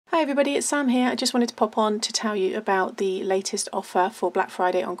Hi everybody, it's Sam here. I just wanted to pop on to tell you about the latest offer for Black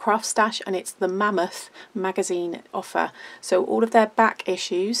Friday on Craft Stash, and it's the Mammoth magazine offer. So all of their back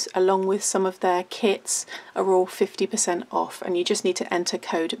issues along with some of their kits are all 50% off, and you just need to enter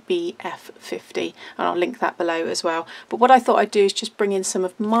code BF50 and I'll link that below as well. But what I thought I'd do is just bring in some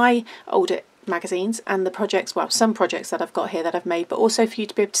of my older magazines and the projects, well, some projects that I've got here that I've made, but also for you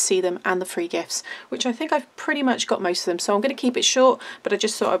to be able to see them and the free gifts, which I think I've pretty much got most of them. So I'm going to keep it short, but I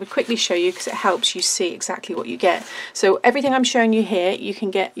just thought I would quickly show you because it helps you see exactly what you get. So everything I'm showing you here, you can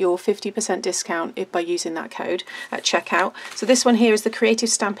get your 50% discount by using that code at checkout. So this one here is the Creative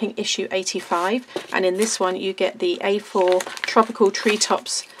Stamping issue 85, and in this one you get the A4 Tropical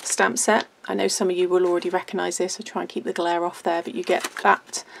Treetops stamp set. I know some of you will already recognise this, so try and keep the glare off there, but you get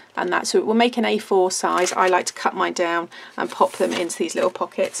that and that. So it will make an A4 size. I like to cut mine down and pop them into these little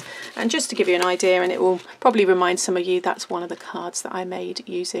pockets. And just to give you an idea, and it will probably remind some of you, that's one of the cards that I made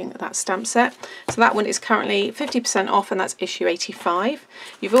using that stamp set. So that one is currently 50% off, and that's issue 85.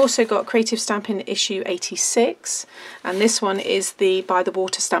 You've also got Creative Stamping issue 86, and this one is the By the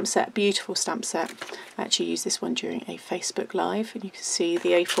Water stamp set, beautiful stamp set. I actually used this one during a Facebook Live, and you can see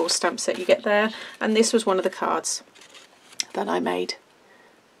the A4 stamp set you get there, and this was one of the cards that I made.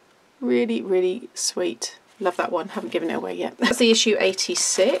 Really, really sweet. Love that one. Haven't given it away yet. That's the issue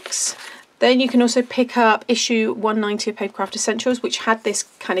 86. Then you can also pick up issue 190 of Papercraft Essentials, which had this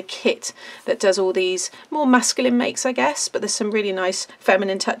kind of kit that does all these more masculine makes, I guess, but there's some really nice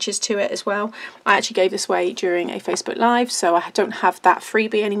feminine touches to it as well. I actually gave this away during a Facebook Live, so I don't have that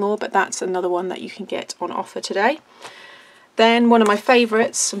freebie anymore, but that's another one that you can get on offer today. Then one of my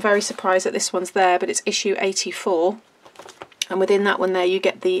favourites, I'm very surprised that this one's there, but it's issue 84. And within that one there you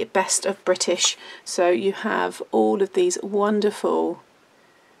get the Best of British. So you have all of these wonderful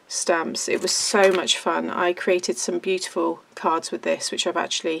stamps. It was so much fun. I created some beautiful cards with this, which I've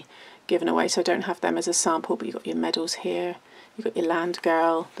actually given away, so I don't have them as a sample, but you've got your medals here, you've got your Land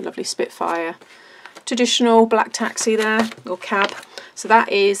Girl, the lovely Spitfire, traditional black taxi there, or cab. So that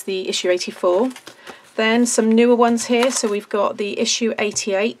is the issue 84. Then some newer ones here, so we've got the issue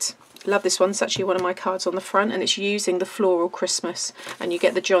 88. Love this one, it's actually one of my cards on the front, and it's using the Floral Christmas, and you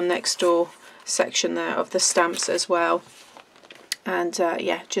get the John Next Door section there of the stamps as well. And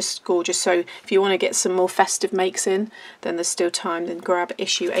yeah, just gorgeous. So if you want to get some more festive makes in, then there's still time, then grab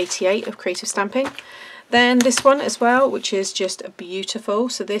issue 88 of Creative Stamping. Then this one as well, which is just beautiful.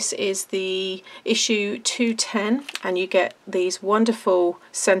 So this is the issue 210, and you get these wonderful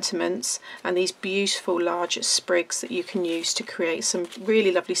sentiments and these beautiful large sprigs that you can use to create some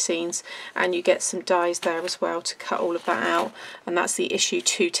really lovely scenes, and you get some dies there as well to cut all of that out, and that's the issue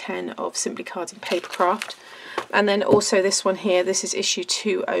 210 of Simply Cards and Papercraft. And then also this one here, this is issue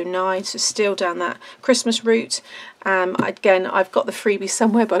 209, so still down that Christmas route. Again, I've got the freebie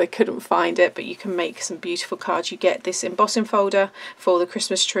somewhere, but I couldn't find it, but you can make some beautiful cards. You get this embossing folder for the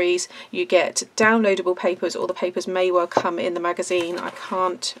Christmas trees, you get downloadable papers, or the papers may well come in the magazine. I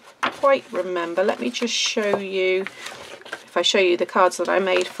can't quite remember. Let me just show you, if I show you the cards that I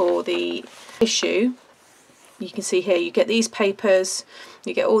made for the issue, you can see here you get these papers,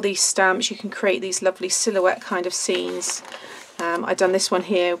 you get all these stamps, you can create these lovely silhouette kind of scenes. I've done this one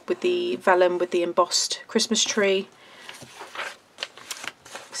here with the vellum with the embossed Christmas tree.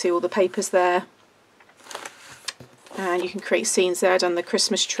 See all the papers there. And you can create scenes there. I've done the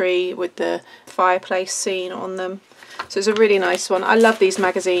Christmas tree with the fireplace scene on them. So it's a really nice one. I love these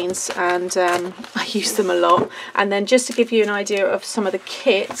magazines, and I use them a lot. And then just to give you an idea of some of the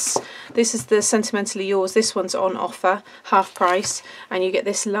kits, this is the Sentimentally Yours. This one's on offer, half price, and you get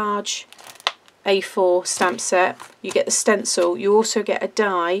this large A4 stamp set, you get the stencil, you also get a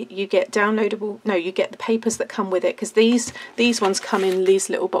die, you get downloadable, no, you get the papers that come with it, because these ones come in these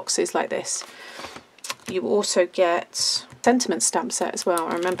little boxes like this. You also get sentiment stamp set as well,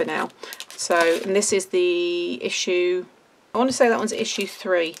 I remember now. So, and this is the issue, I want to say that one's issue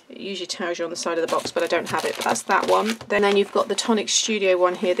 3. It usually tells you on the side of the box, but I don't have it, but that's that one. Then you've got the Tonic Studio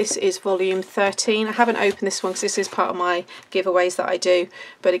one here. This is volume 13. I haven't opened this one because this is part of my giveaways that I do,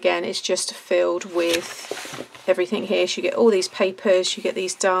 but again, it's just filled with everything here. So you get all these papers, you get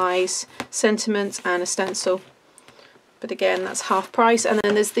these dies, sentiments, and a stencil. But again, that's half price. And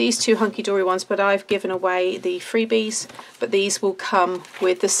then there's these two Hunkydory ones, but I've given away the freebies, but these will come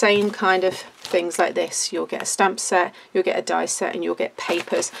with the same kind of things like this. You'll get a stamp set, you'll get a die set, and you'll get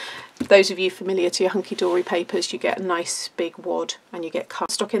papers. Those of you familiar to your Hunkydory papers, you get a nice big wad, and you get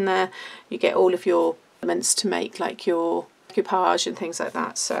cardstock in there. You get all of your elements to make like your decoupage and things like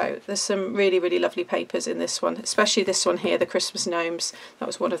that. So there's some really, really lovely papers in this one, especially this one here, the Christmas gnomes. That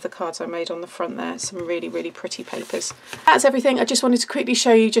was one of the cards I made on the front there. Some really, really pretty papers. That's everything. I just wanted to quickly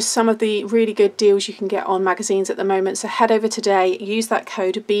show you just some of the really good deals you can get on magazines at the moment. So head over today, use that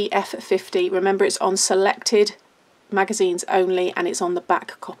code BF50. Remember, it's on selected magazines only, and it's on the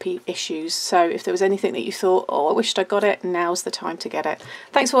back copy issues. So if there was anything that you thought, oh, I wished I got it, now's the time to get it.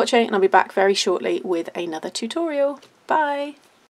 Thanks for watching, and I'll be back very shortly with another tutorial. Bye.